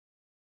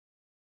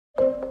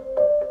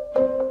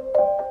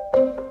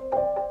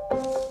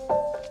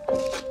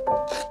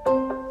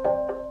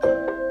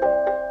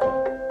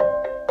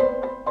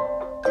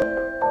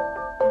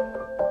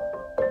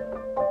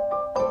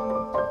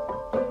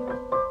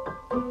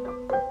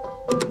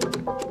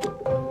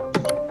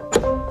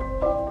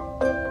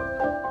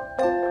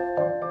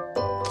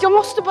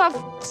måste bara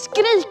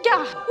skrika.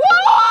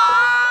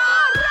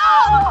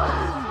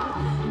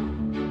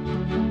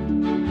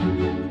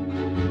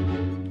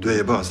 Du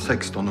är bara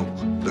 16 år.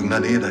 Lugna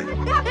ner dig.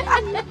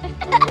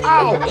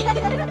 Au!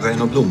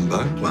 Reino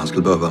Blomberg och han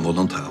skulle behöva en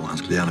volontär och han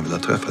skulle gärna vilja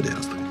träffa dig,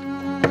 Astrid.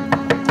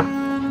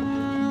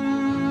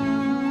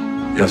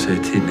 Jag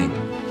säger tidning.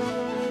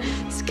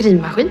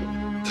 Skrivmaskin.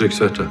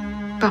 Trycksvärta.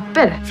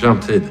 Papper.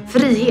 Framtid.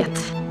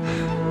 Frihet.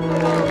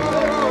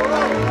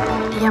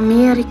 I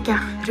Amerika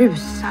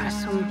rusar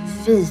som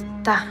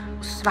vita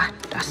och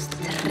svarta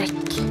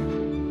streck.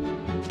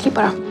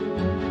 Klippa då.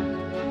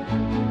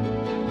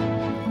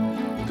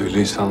 Du är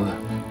lysande.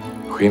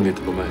 Skinn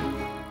lite på mig.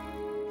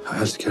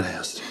 Jag älskar dig,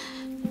 Astrid.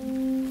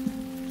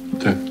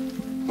 Du,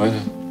 vad är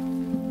det?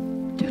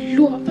 Du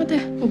lovade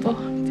att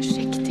vara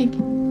försiktig.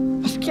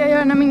 Vad ska jag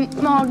göra när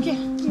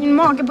min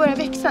mage börjar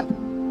växa?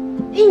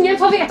 Ingen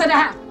får veta det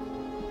här!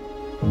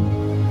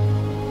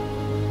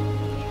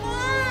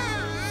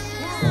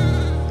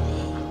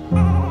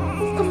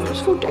 Kom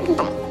så fort jag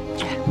kan.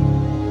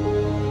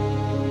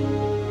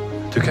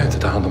 Du kan inte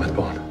ta hand om ett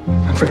barn.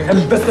 För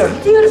helvete!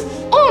 Det gör du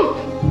om!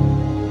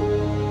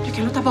 Du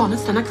kan låta barnet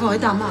stanna kvar i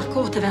Danmark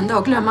och återvända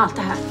och glömma allt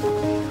det här.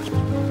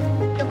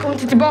 Jag kommer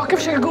inte tillbaka och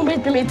försöka gå en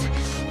bit med mitt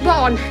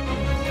barn.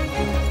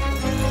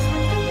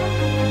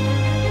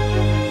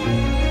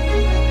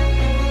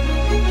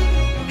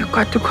 Det är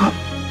godt, du kom.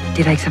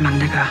 Det är det inte så många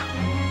der gør.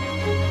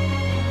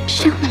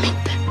 Känner mig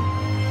inte.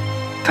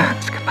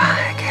 Børn skal bare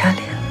have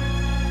kærlighed.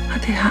 Og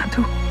det har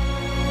du.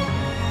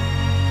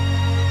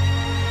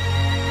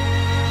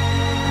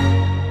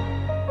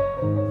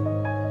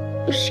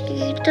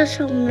 Skita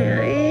som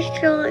jag är i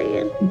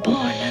kragen.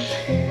 Barnen